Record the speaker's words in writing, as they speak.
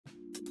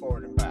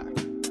forward and back.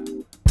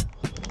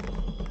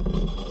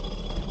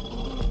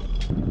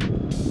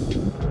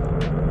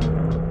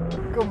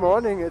 Good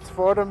morning, it's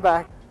forward and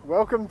back.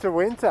 Welcome to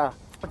winter.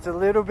 It's a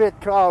little bit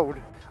cold.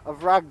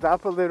 I've rugged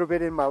up a little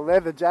bit in my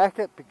leather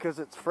jacket because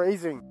it's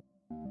freezing.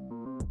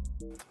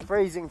 It's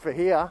freezing for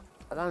here.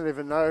 I don't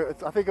even know,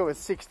 I think it was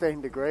 16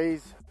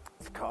 degrees.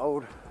 It's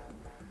cold.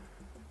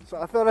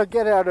 So I thought I'd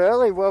get out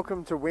early.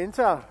 Welcome to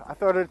winter. I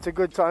thought it's a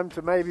good time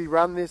to maybe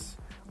run this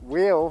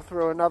wheel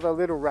through another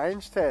little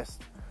range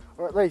test,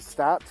 or at least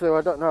start to.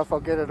 I don't know if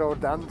I'll get it all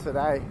done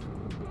today.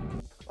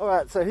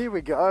 Alright, so here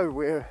we go.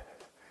 We're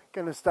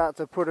going to start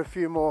to put a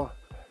few more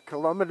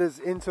kilometers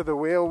into the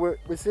wheel.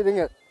 We're sitting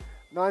at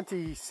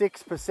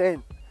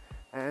 96%,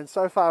 and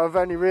so far I've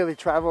only really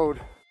traveled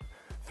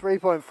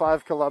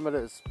 3.5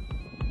 kilometers.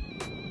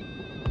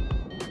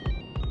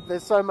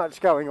 There's so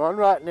much going on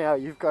right now.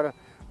 You've got a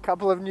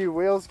couple of new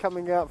wheels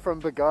coming out from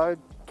Brisbane.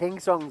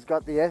 Kingsong's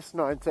got the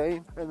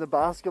S19 and the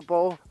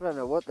basketball. I don't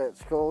know what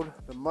that's called.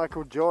 The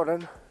Michael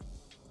Jordan.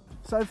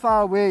 So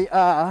far we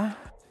are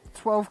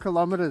 12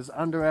 kilometers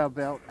under our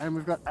belt and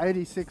we've got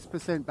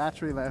 86%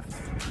 battery left.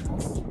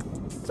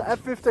 So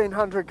at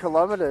 1500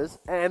 kilometers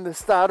and the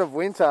start of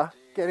winter,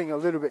 getting a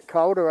little bit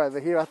colder over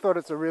here, I thought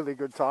it's a really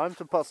good time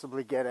to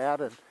possibly get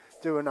out and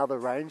do another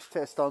range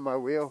test on my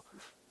wheel.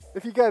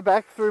 If you go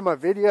back through my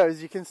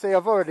videos, you can see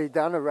I've already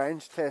done a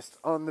range test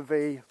on the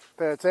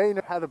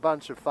V13. I had a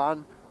bunch of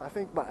fun. I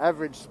think my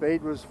average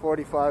speed was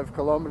 45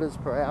 kilometers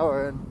per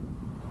hour,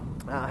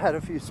 and I had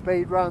a few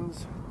speed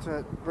runs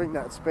to bring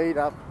that speed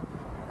up.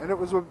 And it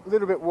was a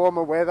little bit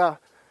warmer weather.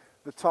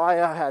 The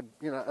tyre had,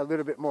 a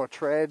little bit more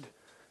tread.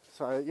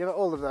 So,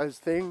 all of those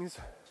things.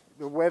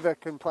 The weather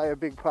can play a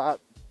big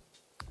part,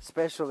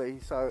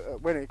 especially. So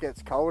when it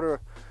gets colder,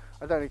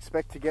 I don't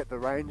expect to get the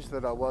range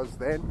that I was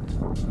then.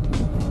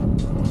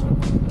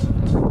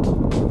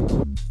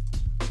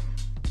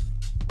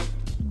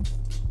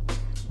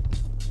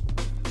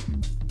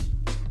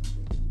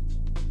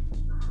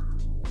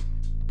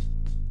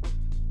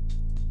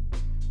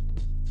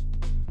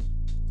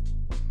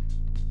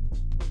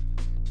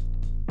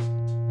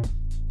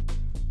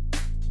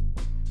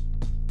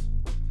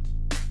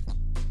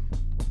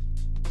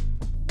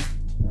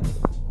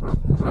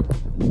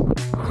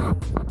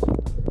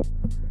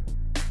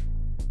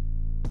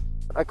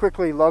 I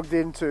quickly logged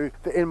into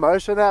the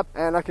INMOTION app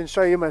and I can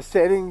show you my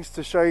settings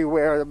to show you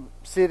where I'm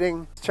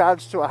sitting. It's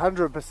charged to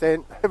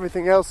 100%.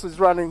 Everything else is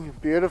running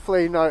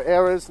beautifully, no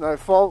errors, no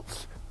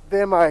faults.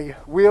 They're my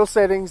wheel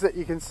settings that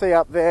you can see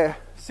up there.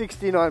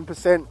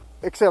 69%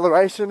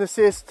 acceleration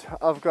assist.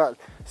 I've got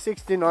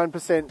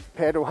 69%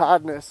 pedal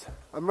hardness.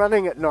 I'm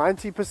running at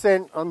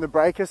 90% on the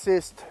brake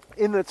assist.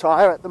 In the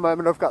tyre at the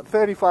moment I've got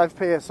 35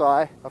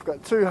 PSI. I've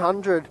got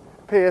 200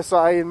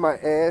 PSI in my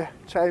air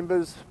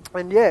chambers.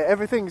 And yeah,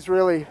 everything's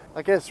really,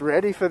 I guess,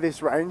 ready for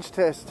this range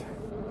test.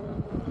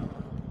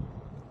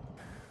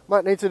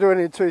 Might need to do it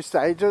in 2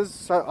 stages,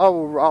 so I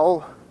will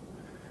roll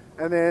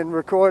and then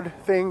record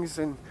things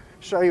and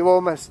show you all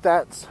my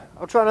stats.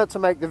 I'll try not to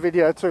make the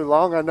video too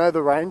long. I know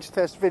the range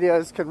test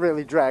videos can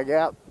really drag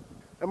out.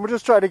 And we'll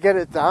just try to get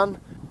it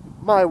done.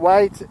 My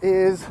weight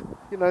is,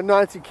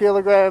 90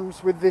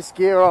 kilograms with this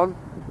gear on.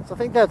 So I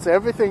think that's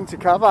everything to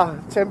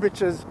cover.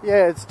 Temperatures,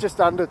 yeah, it's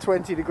just under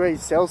 20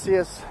 degrees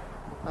Celsius.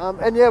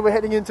 And yeah, we're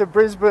heading into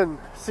Brisbane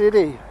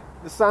City.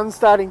 The sun's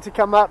starting to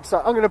come up, so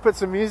I'm going to put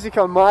some music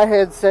on my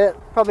headset,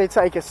 probably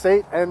take a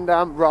seat and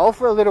roll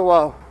for a little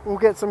while. We'll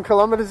get some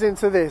kilometers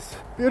into this.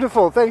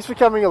 Beautiful. Thanks for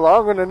coming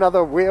along on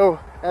another wheel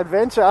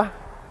adventure.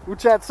 We'll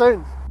chat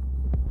soon.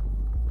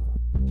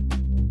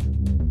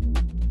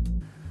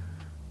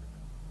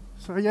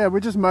 So yeah, we're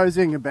just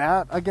moseying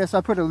about. I guess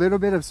I put a little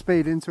bit of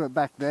speed into it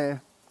back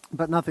there,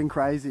 but nothing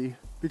crazy.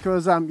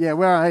 Because yeah,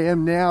 where I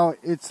am now,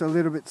 it's a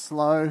little bit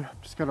slow.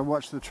 Just got to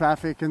watch the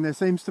traffic, and there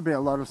seems to be a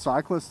lot of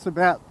cyclists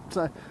about.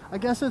 So I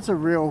guess it's a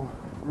real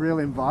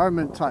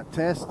environment type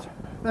test.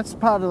 That's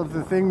part of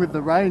the thing with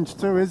the range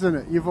too, isn't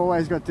it? You've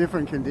always got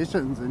different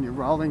conditions, and you're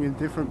rolling in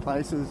different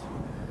places,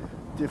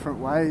 different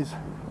ways.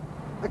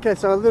 Okay,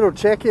 so a little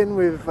check-in.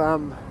 We've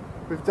done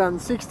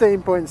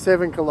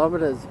 16.7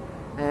 kilometers,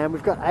 and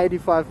we've got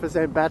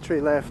 85% battery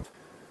left.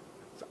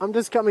 I'm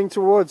just coming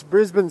towards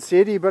Brisbane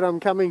City, but I'm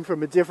coming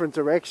from a different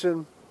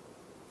direction.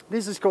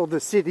 This is called the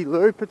City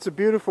Loop. It's a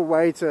beautiful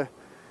way to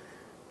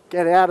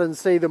get out and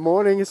see the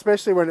morning,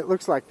 especially when it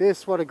looks like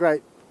this. What a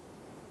great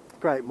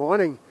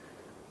morning.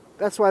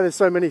 That's why there's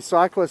so many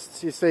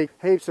cyclists. You see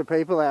heaps of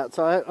people out.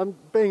 So I'm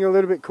being a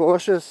little bit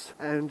cautious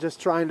and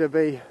just trying to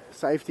be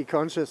safety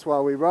conscious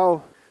while we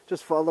roll.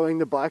 Just following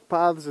the bike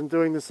paths and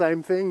doing the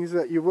same things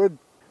that you would.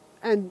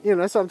 And,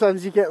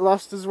 sometimes you get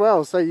lost as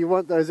well, so you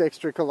want those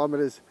extra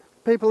kilometers.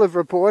 People have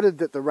reported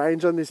that the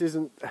range on this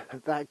isn't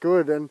that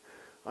good, and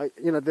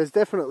there's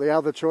definitely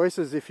other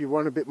choices if you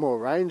want a bit more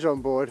range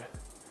on board.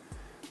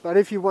 But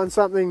if you want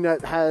something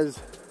that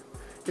has,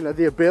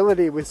 the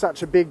ability with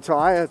such a big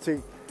tyre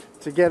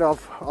to get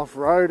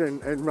off-road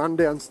and run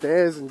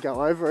downstairs and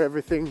go over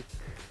everything,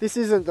 this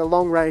isn't the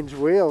long-range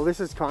wheel.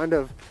 This is kind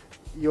of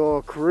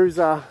your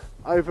cruiser,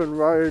 open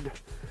road,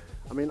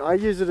 I mean, I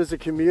use it as a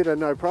commuter,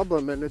 no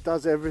problem, and it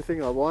does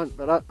everything I want,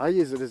 but I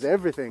use it as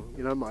everything.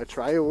 You know, my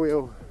trail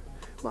wheel,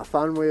 my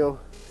fun wheel,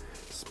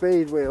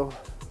 speed wheel,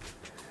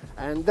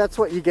 and that's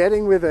what you're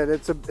getting with it.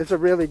 It's a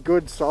really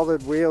good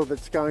solid wheel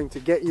that's going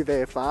to get you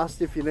there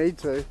fast if you need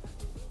to,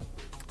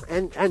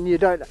 and you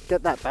don't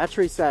get that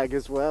battery sag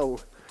as well.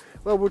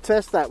 Well, we'll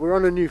test that. We're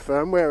on a new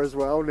firmware as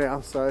well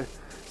now, so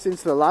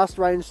since the last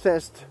range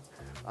test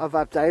I've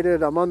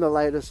updated, I'm on the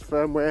latest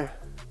firmware.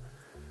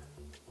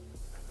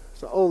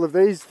 So all of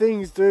these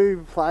things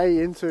do play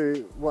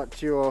into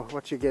what you're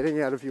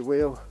getting out of your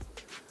wheel.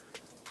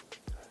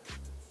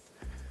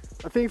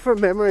 I think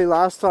from memory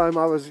last time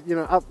I was, you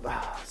know, up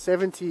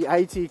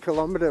 70-80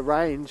 kilometer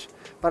range,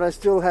 but I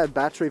still had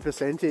battery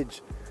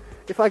percentage.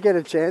 If I get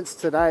a chance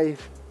today,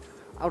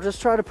 I'll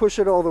just try to push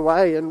it all the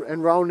way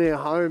and roll near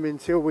home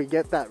until we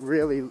get that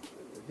really,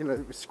 you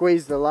know,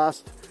 squeeze the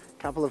last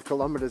couple of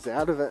kilometers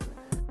out of it.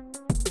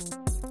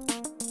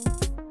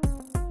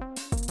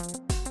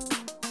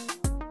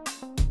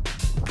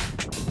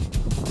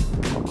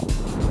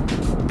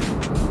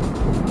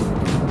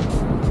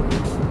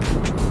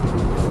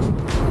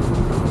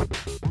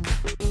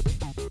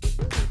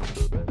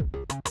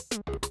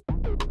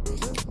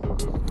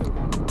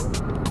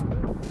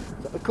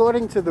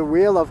 According to the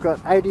wheel, I've got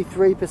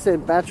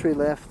 83% battery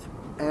left,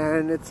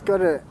 and it's got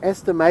an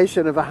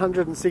estimation of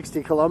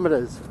 160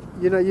 kilometers.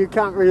 You know, you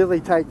can't really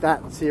take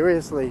that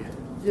seriously.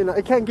 You know,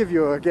 it can give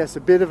you, I guess,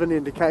 a bit of an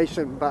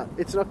indication, but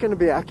it's not going to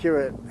be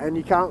accurate, and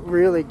you can't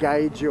really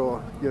gauge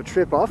your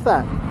trip off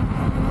that.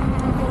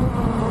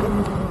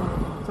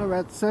 So we're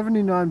at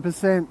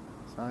 79%.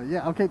 So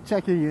yeah, I'll keep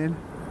checking in.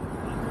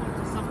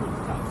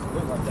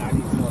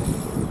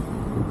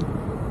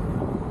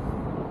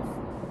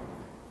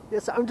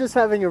 Yes, I'm just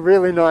having a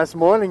really nice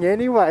morning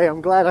anyway. I'm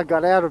glad I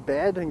got out of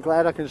bed and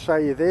glad I can show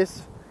you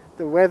this.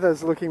 The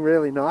weather's looking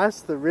really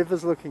nice, the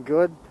river's looking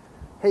good,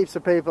 heaps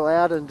of people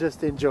out and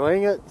just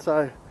enjoying it.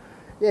 So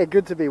yeah,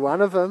 good to be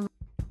one of them.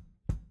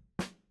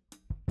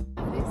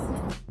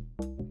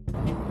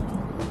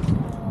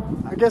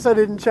 I guess I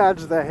didn't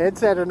charge the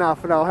headset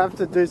enough and I'll have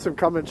to do some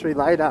commentary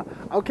later.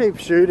 I'll keep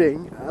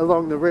shooting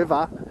along the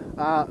river.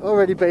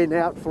 Already been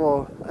out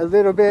for a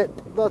little bit,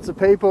 lots of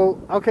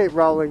people. I'll keep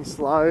rolling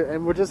slow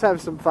and we'll just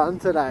have some fun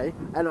today,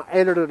 and I'll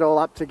edit it all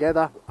up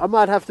together. I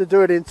might have to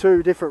do it in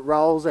 2 different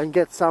rolls and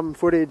get some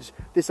footage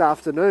this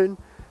afternoon,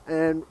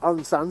 and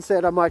on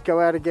sunset I might go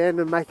out again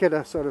and make it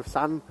a sort of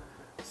sun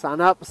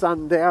up,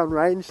 sun down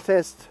range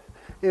test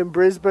in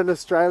Brisbane,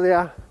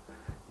 Australia.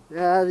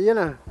 Yeah, you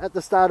know, at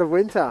the start of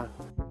winter.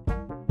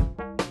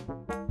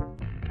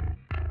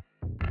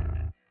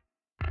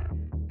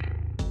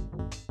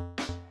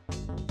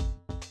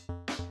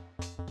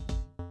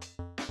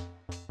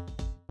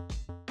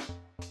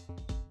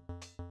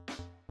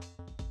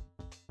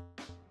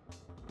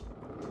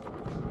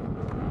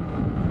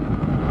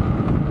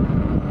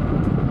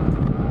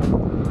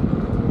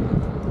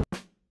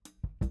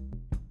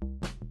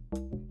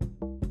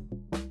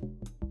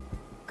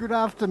 Good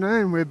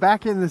afternoon, we're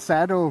back in the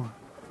saddle,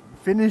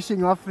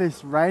 finishing off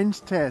this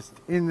range test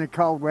in the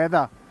cold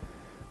weather.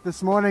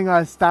 This morning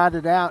I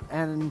started out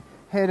and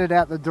headed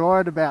out the door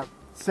at about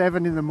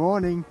 7 in the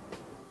morning.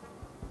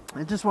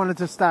 I just wanted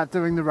to start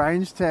doing the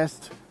range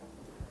test,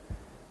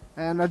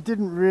 and I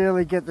didn't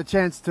really get the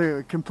chance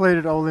to complete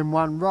it all in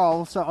one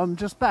roll, so I'm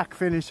just back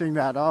finishing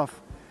that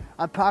off.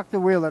 I parked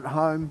the wheel at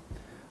home.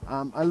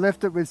 I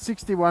left it with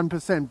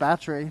 61%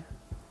 battery.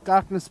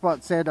 Darkness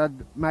Spot said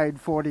I'd made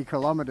 40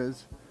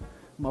 kilometers.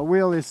 My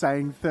wheel is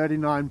saying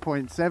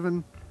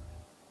 39.7.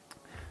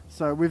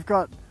 So we've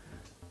got,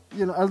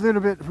 you know, a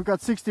little bit, we've got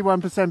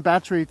 61%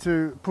 battery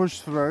to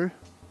push through.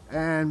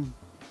 And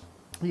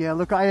yeah,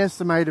 look, I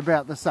estimate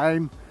about the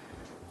same,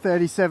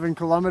 37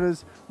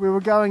 kilometers. We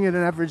were going at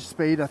an average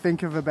speed, I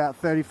think, of about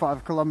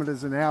 35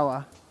 kilometers an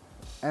hour.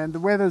 And the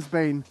weather's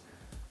been,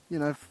 you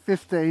know,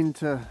 15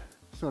 to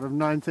sort of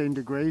 19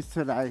 degrees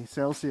today,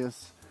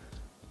 Celsius.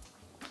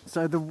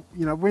 So the,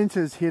 you know,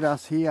 winter's hit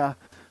us here.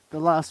 The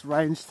last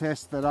range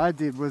test that I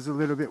did was a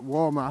little bit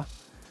warmer,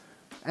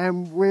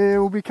 and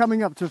we'll be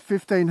coming up to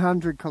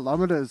 1,500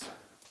 kilometers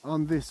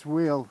on this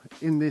wheel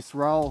in this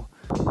roll.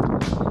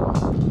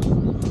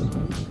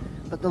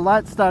 But the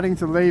light's starting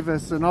to leave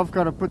us, and I've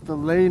got to put the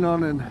lean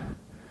on and,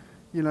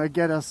 you know,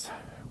 get us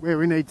where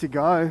we need to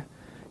go,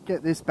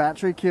 get this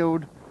battery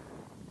killed.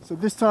 So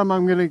this time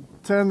I'm going to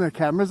turn the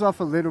cameras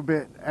off a little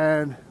bit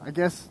and I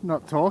guess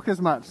not talk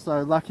as much, so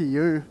lucky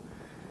you.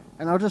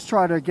 And I'll just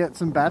try to get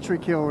some battery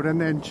killed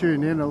and then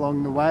tune in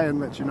along the way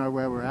and let you know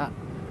where we're at.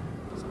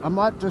 So I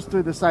might just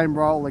do the same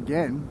roll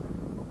again,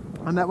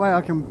 and that way I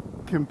can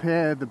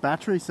compare the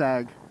battery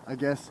sag, I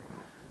guess,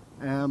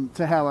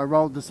 to how I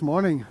rolled this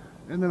morning.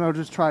 And then I'll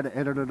just try to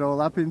edit it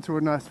all up into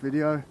a nice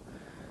video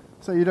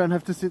so you don't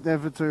have to sit there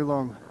for too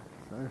long.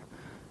 So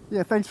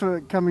yeah, thanks for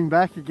coming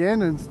back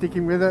again and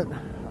sticking with it.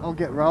 I'll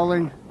get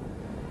rolling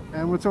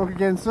and we'll talk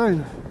again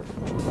soon.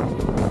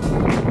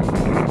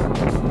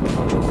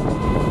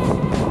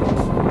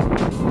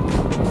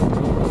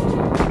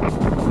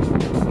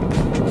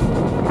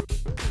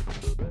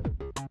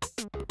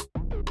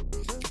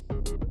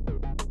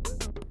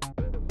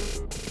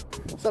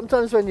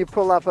 Sometimes when you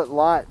pull up at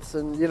lights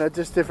and, you know,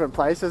 just different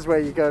places where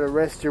you go to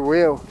rest your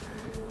wheel,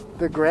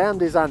 the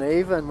ground is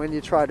uneven when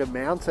you try to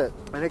mount it,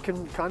 and it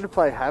can kind of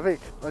play havoc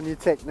on your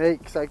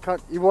technique. So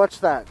you watch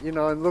that, you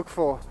know, and look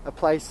for a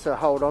place to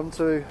hold on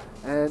to.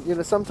 And, you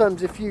know,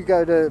 sometimes if you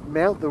go to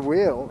mount the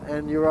wheel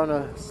and you're on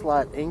a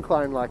slight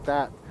incline like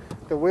that,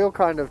 the wheel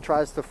kind of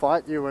tries to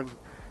fight you and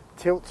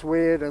tilts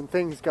weird and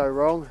things go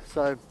wrong.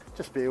 So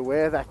just be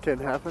aware that can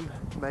happen,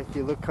 make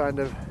you look kind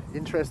of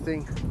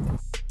interesting.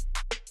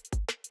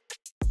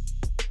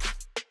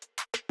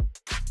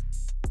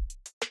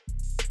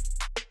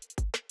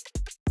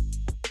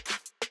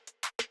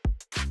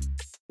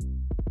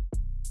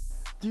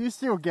 Do you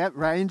still get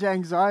range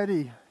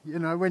anxiety, you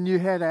know, when you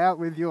head out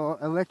with your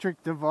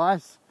electric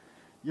device,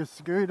 your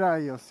scooter,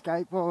 your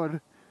skateboard,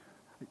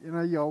 you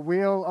know, your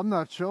wheel? I'm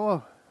not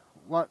sure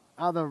what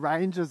other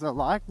ranges are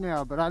like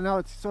now, but I know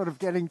it's sort of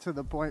getting to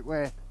the point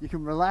where you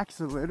can relax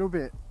a little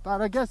bit.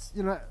 But I guess,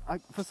 you know,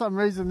 for some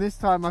reason this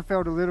time I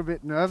felt a little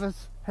bit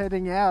nervous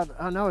heading out.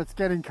 I know it's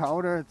getting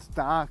colder, it's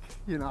dark,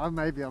 you know,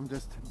 maybe I'm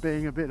just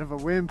being a bit of a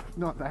wimp,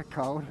 not that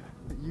cold.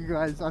 You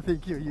guys, I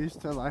think you're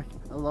used to like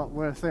a lot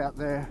worse out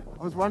there.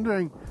 I was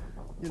wondering,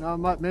 you know, I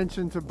might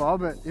mention to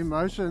Bob at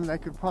INMOTION they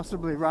could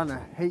possibly run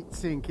a heat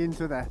sink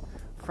into the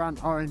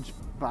front orange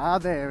bar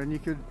there and you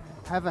could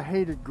have a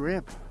heated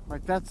grip.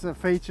 Like, that's a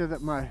feature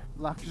that my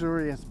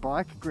luxurious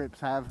bike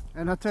grips have,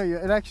 and I tell you,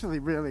 it actually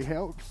really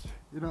helps.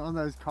 You know, on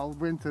those cold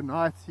winter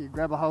nights, you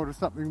grab a hold of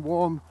something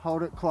warm,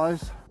 hold it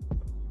close.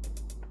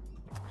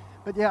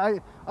 But yeah,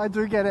 I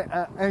do get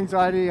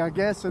anxiety, I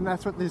guess, and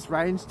that's what this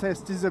range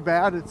test is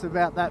about. It's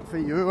about that for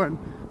you and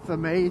for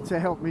me, to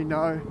help me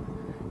know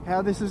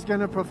how this is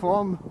going to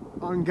perform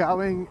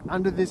ongoing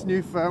under this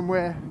new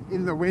firmware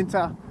in the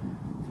winter.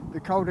 The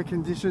colder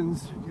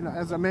conditions, you know,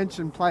 as I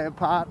mentioned, play a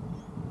part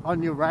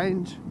on your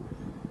range.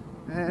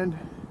 And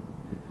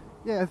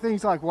yeah,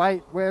 things like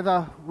weight,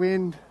 weather,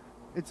 wind.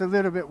 It's a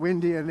little bit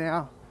windier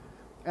now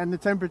and the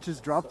temperature's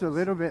dropped a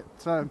little bit,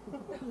 so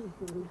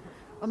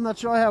I'm not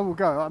sure how we'll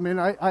go. I mean,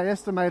 I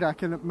estimate I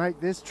can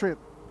make this trip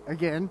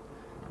again,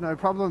 no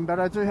problem, but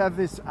I do have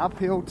this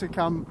uphill to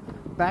come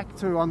back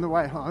to on the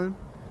way home,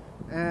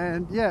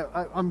 and yeah,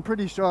 I'm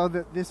pretty sure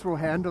that this will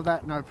handle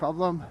that no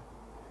problem.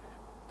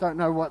 Don't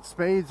know what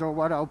speeds or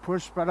what I'll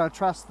push, but I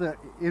trust the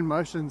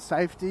INMOTION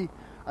safety.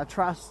 I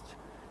trust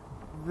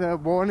the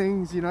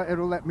warnings, you know,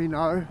 it'll let me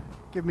know,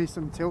 give me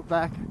some tilt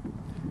back.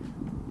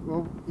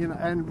 Well, you know,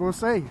 and we'll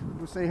see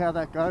how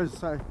that goes.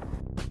 So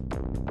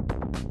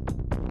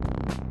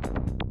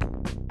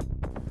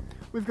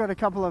we've got a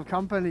couple of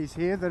companies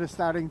here that are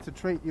starting to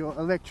treat your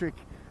electric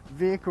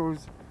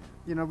vehicles,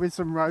 you know, with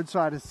some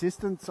roadside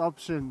assistance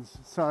options.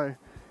 So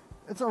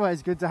it's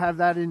always good to have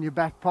that in your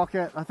back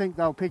pocket. I think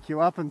they'll pick you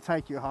up and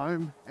take you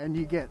home, and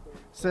you get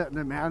a certain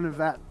amount of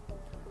that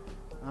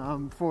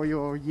for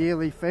your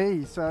yearly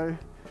fee. So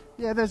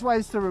yeah, there's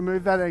ways to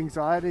remove that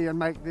anxiety and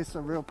make this a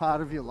real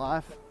part of your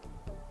life.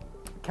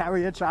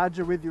 Carry a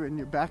charger with you in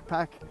your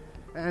backpack,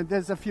 and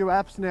there's a few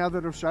apps now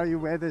that'll show you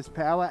where there's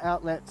power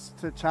outlets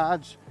to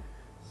charge.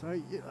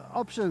 So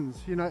options,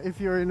 you know,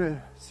 if you're in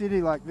a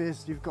city like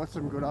this, you've got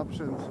some good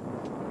options.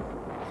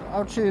 So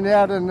I'll tune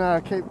out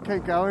and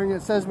keep going.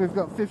 It says we've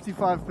got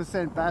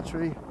 55%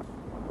 battery.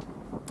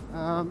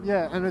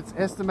 Yeah, and it's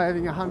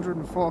estimating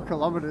 104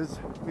 kilometers,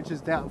 which is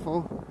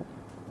doubtful.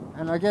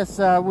 And I guess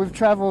we've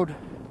traveled,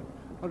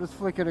 I'll just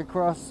flick it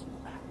across.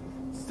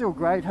 Still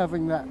great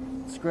having that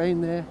screen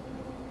there.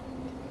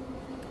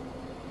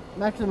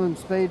 Maximum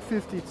speed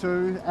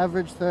 52,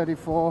 average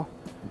 34.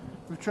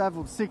 We've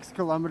traveled 6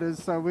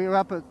 kilometers, so we're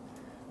up at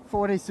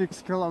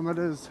 46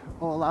 kilometers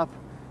all up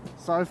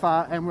so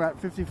far, and we're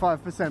at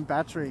 55%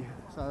 battery.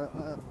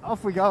 So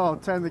off we go. I'll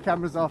turn the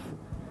cameras off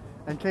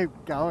and keep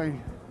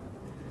going.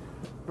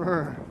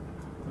 Brr.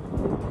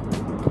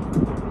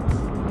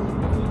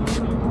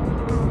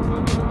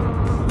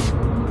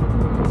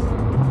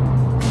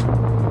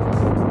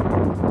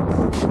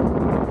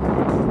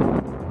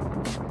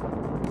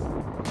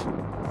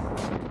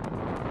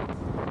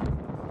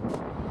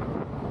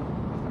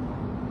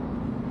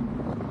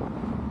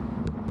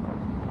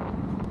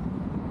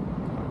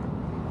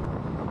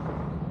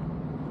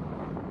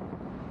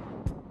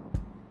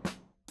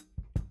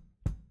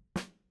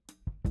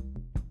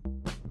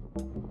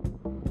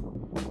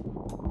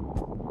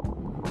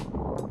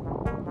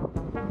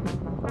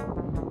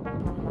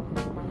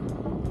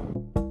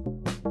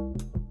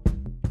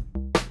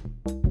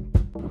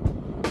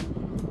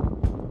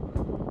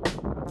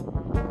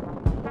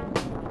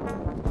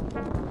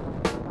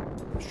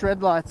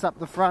 Shred lights up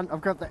the front.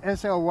 I've got the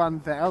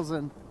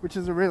SL1000, which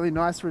is a really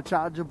nice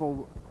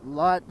rechargeable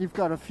light. You've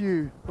got a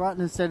few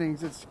brightness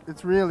settings.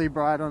 It's really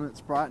bright on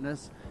its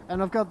brightness.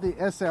 And I've got the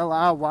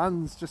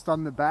SLR1s just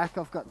on the back.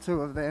 I've got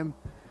 2 of them.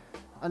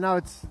 I know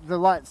it's the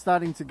light's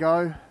starting to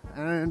go,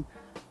 and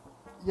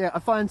yeah, I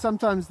find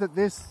sometimes that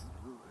this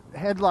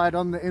headlight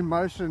on the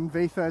INMOTION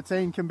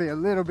V13 can be a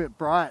little bit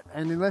bright,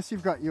 and unless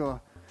you've got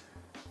your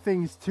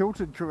things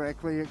tilted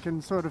correctly, it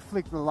can sort of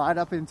flick the light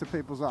up into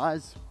people's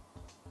eyes.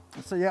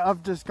 So yeah,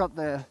 I've just got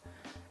the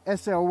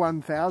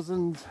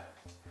SL1000.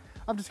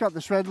 I've just got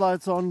the shred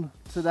lights on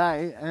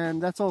today,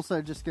 and that's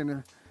also just going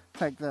to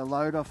take the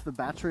load off the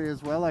battery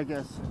as well, I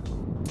guess.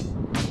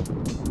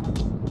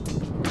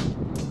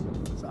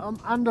 So I'm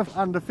under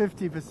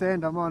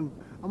 50%. I'm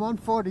on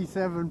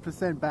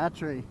 47%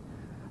 battery,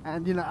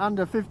 and you know,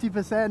 under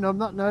 50%, I'm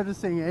not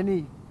noticing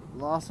any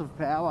loss of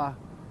power.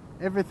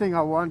 Everything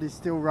I want is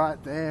still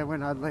right there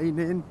when I lean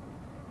in,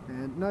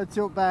 and no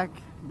tilt back,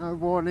 no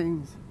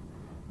warnings,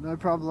 no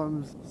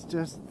problems. It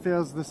just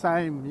feels the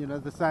same, you know,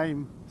 the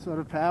same sort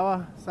of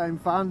power, same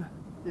fun.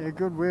 Yeah,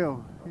 good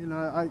wheel. You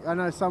know, I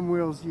know some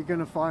wheels you're going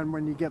to find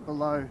when you get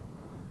below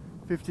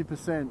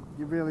 50%,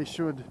 you really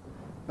should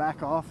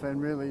back off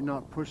and really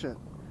not push it.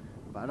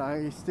 But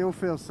I still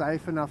feel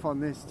safe enough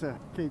on this to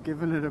keep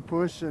giving it a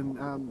push, and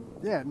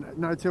yeah,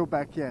 no tilt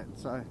back yet.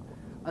 So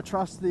I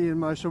trust the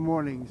INMOTION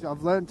warnings.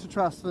 I've learned to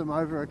trust them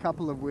over a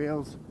couple of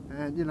wheels,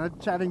 and you know,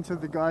 chatting to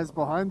the guys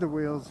behind the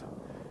wheels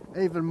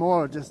even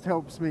more just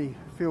helps me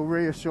feel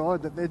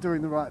reassured that they're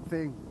doing the right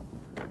thing.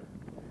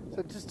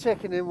 So just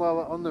checking in while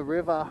we're on the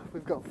river.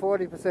 We've got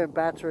 40%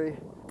 battery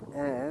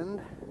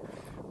and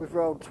we've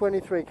rolled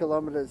 23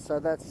 kilometers, so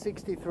that's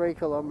 63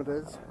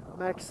 kilometers.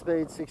 Max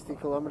speed 60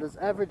 kilometers,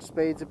 average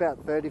speed's about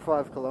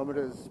 35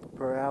 kilometers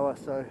per hour,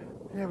 so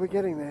yeah, we're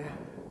getting there.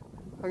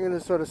 I'm going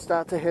to sort of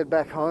start to head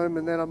back home,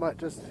 and then I might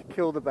just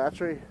kill the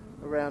battery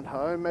around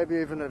home, maybe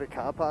even at a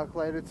car park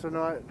later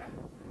tonight.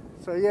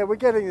 So yeah, we're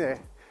getting there,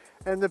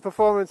 and the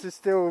performance is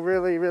still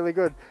really, really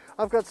good.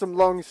 I've got some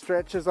long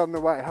stretches on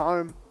the way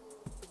home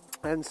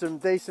and some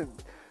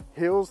decent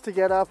hills to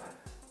get up,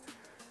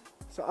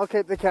 so I'll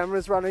keep the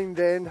cameras running,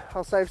 then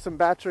I'll save some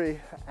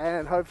battery,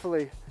 and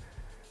hopefully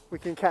we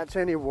can catch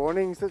any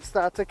warnings that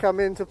start to come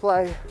into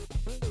play.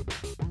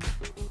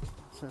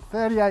 So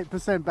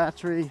 38%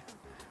 battery.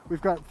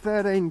 We've got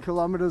 13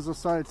 kilometers or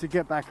so to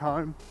get back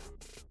home.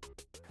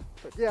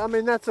 But yeah, I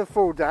mean, that's a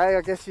full day.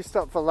 I guess you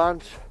stop for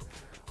lunch.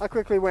 I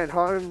quickly went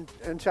home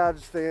and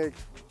charged the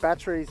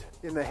batteries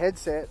in the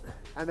headset,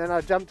 and then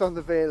I jumped on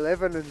the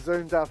V11 and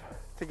zoomed up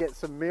to get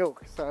some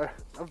milk. So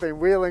I've been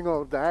wheeling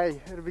all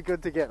day. It'll be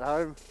good to get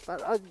home.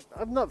 But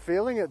I'm not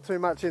feeling it too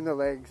much in the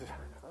legs.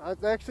 I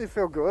actually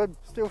feel good.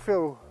 Still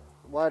feel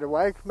wide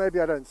awake. Maybe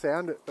I don't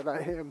sound it, but I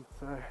am.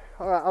 So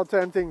alright, I'll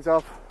turn things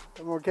off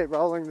and we'll keep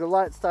rolling. The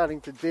light's starting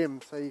to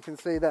dim, so you can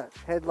see that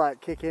headlight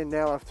kick in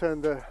now. I've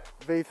turned the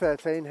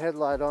V13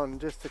 headlight on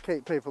just to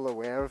keep people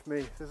aware of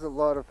me. There's a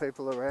lot of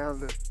people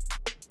around it.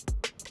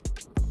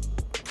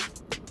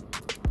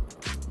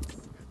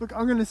 Look,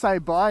 I'm going to say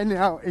bye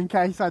now in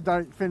case I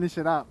don't finish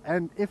it up.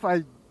 And if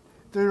I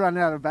do run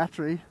out of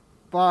battery,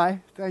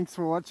 bye. Thanks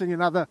for watching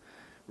another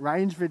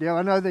range video.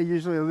 I know they're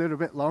usually a little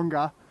bit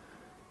longer,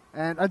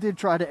 and I did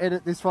try to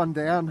edit this one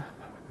down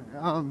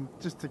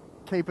just to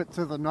keep it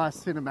to the nice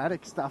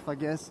cinematic stuff, I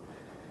guess.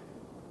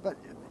 But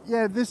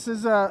yeah, this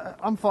is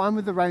I'm fine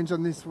with the range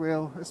on this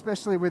wheel,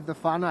 especially with the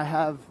fun I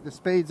have, the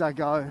speeds I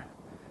go,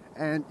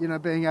 and you know,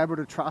 being able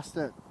to trust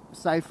it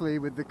safely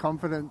with the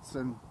confidence.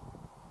 And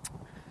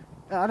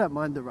I don't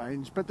mind the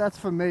range, but that's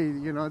for me,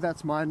 you know,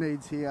 that's my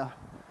needs here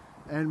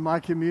and my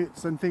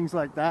commutes and things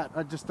like that.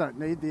 I just don't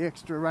need the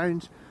extra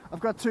range.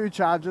 I've got 2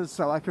 chargers,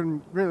 so I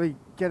can really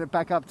get it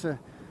back up to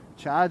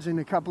charge in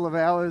a couple of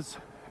hours,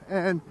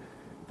 and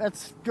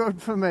that's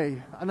good for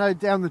me. I know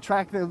down the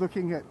track they're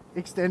looking at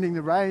extending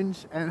the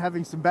range and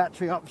having some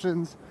battery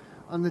options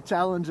on the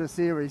Challenger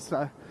series,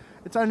 so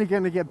it's only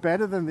going to get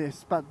better than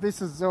this, but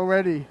this is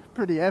already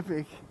pretty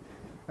epic.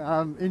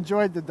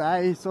 Enjoyed the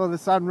day, saw the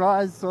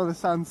sunrise, saw the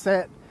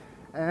sunset,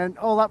 and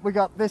all up we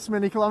got this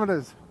many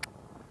kilometers.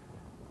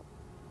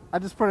 I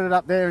just put it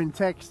up there in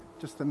text,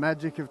 just the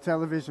magic of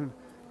television.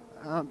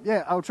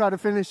 Yeah, I'll try to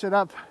finish it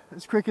up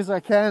as quick as I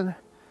can,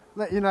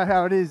 let you know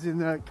how it is in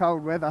the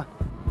cold weather.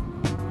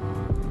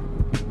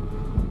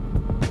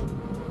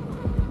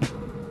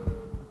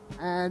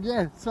 And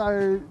yeah,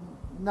 so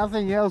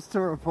nothing else to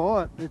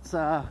report. It's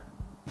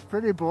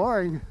pretty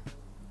boring.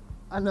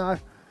 I know,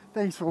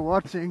 thanks for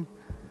watching,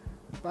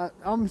 but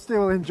I'm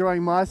still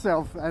enjoying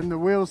myself, and the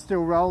wheel's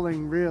still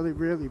rolling really,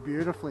 really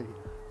beautifully.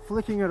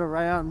 Flicking it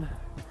around,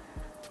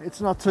 it's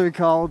not too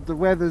cold, the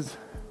weather's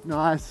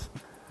nice,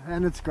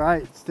 and it's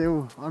great,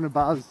 still on a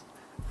buzz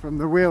from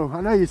the wheel.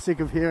 I know you're sick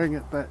of hearing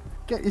it, but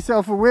get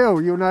yourself a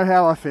wheel, you'll know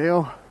how I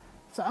feel.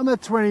 So I'm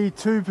at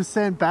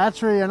 22%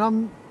 battery, and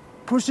I'm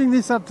pushing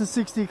this up to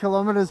 60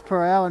 kilometers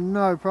per hour,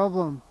 no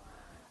problem.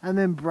 And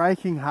then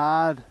braking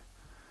hard.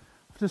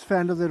 I've just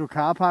found a little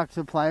car park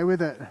to play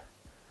with it.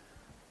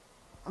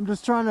 I'm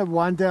just trying to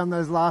wind down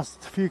those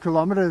last few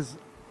kilometers,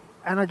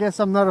 and I guess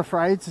I'm not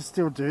afraid to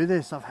still do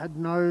this. I've had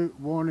no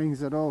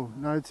warnings at all,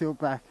 no tilt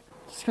back.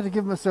 Just got to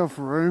give myself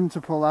room to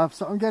pull up.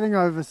 So I'm getting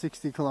over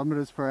 60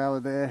 kilometers per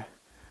hour there,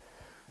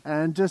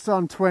 and just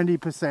on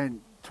 20%,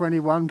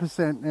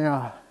 21%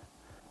 now.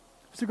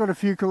 Still got a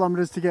few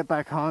kilometers to get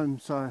back home,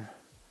 so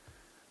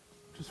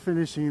just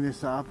finishing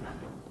this up.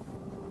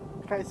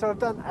 Okay, so I've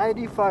done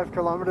 85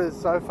 kilometers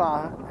so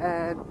far,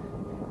 and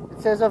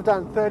it says I've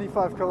done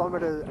 35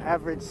 kilometers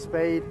average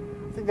speed.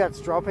 I think that's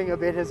dropping a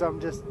bit as I'm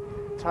just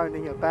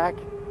toning it back.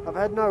 I've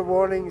had no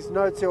warnings,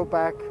 no tilt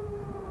back.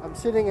 I'm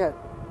sitting at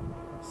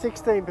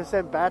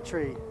 16%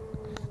 battery,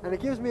 and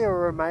it gives me a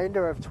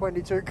remainder of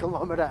 22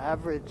 kilometre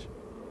average.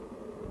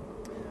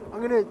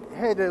 I'm going to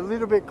head a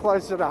little bit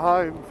closer to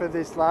home for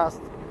this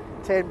last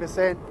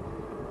 10%,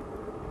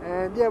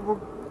 and yeah,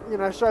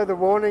 we'll show the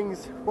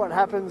warnings, what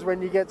happens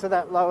when you get to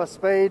that lower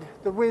speed.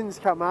 The winds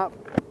come up.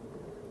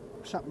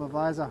 Shut my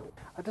visor.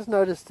 I just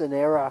noticed an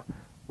error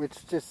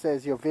which just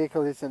says your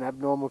vehicle is in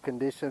abnormal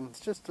condition.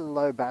 It's just a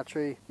low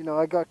battery.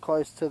 I got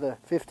close to the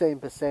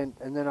 15%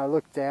 and then I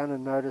looked down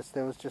and noticed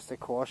there was just a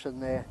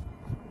caution there.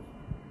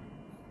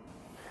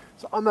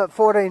 So I'm at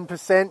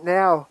 14%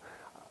 now,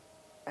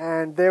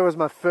 and there was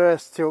my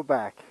first tilt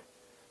back.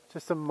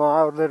 Just a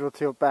mild little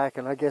tilt back,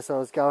 and I guess I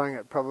was going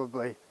at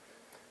probably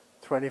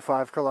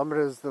 25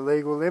 kilometers, the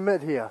legal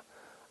limit here.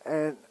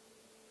 And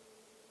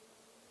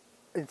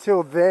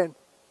until then,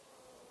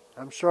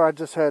 I'm sure I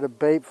just heard a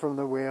beep from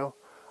the wheel.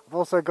 I've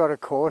also got a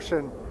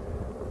caution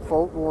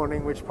fault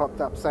warning which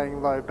popped up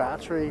saying low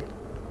battery.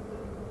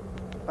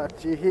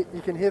 But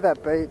you can hear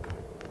that beep,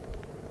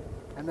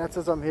 and that's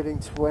as I'm hitting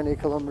 20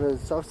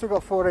 kilometers. So I've still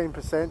got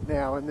 14%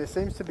 now, and there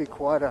seems to be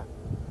quite a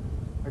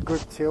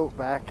good tilt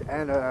back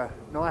and a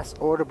nice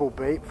audible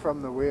beep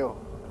from the wheel.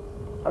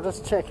 I'll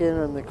just check in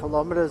on the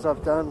kilometers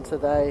I've done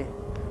today.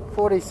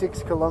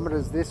 46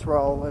 kilometers this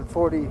roll and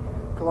 40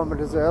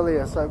 kilometers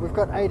earlier, so we've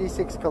got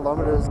 86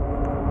 kilometers.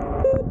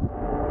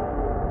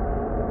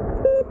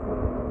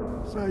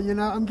 So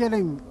I'm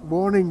getting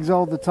warnings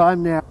all the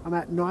time now. I'm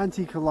at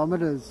 90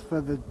 kilometers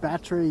for the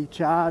battery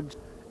charge,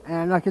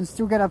 and I can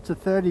still get up to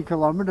 30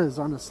 kilometers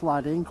on a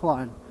slight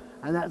incline,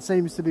 and that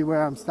seems to be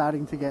where I'm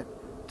starting to get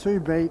 2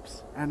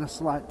 beeps and a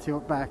slight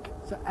tilt back.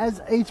 So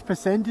as each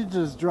percentage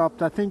has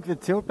dropped, I think the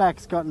tilt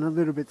back's gotten a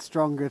little bit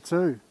stronger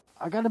too.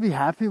 I got to be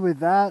happy with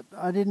that.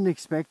 I didn't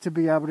expect to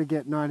be able to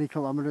get 90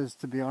 kilometers,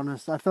 to be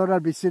honest. I thought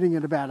I'd be sitting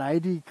at about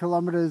 80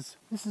 kilometers.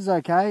 This is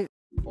okay.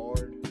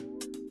 Forward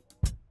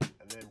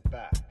and then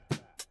back.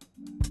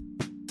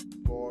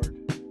 Forward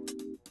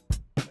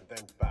and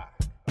then back.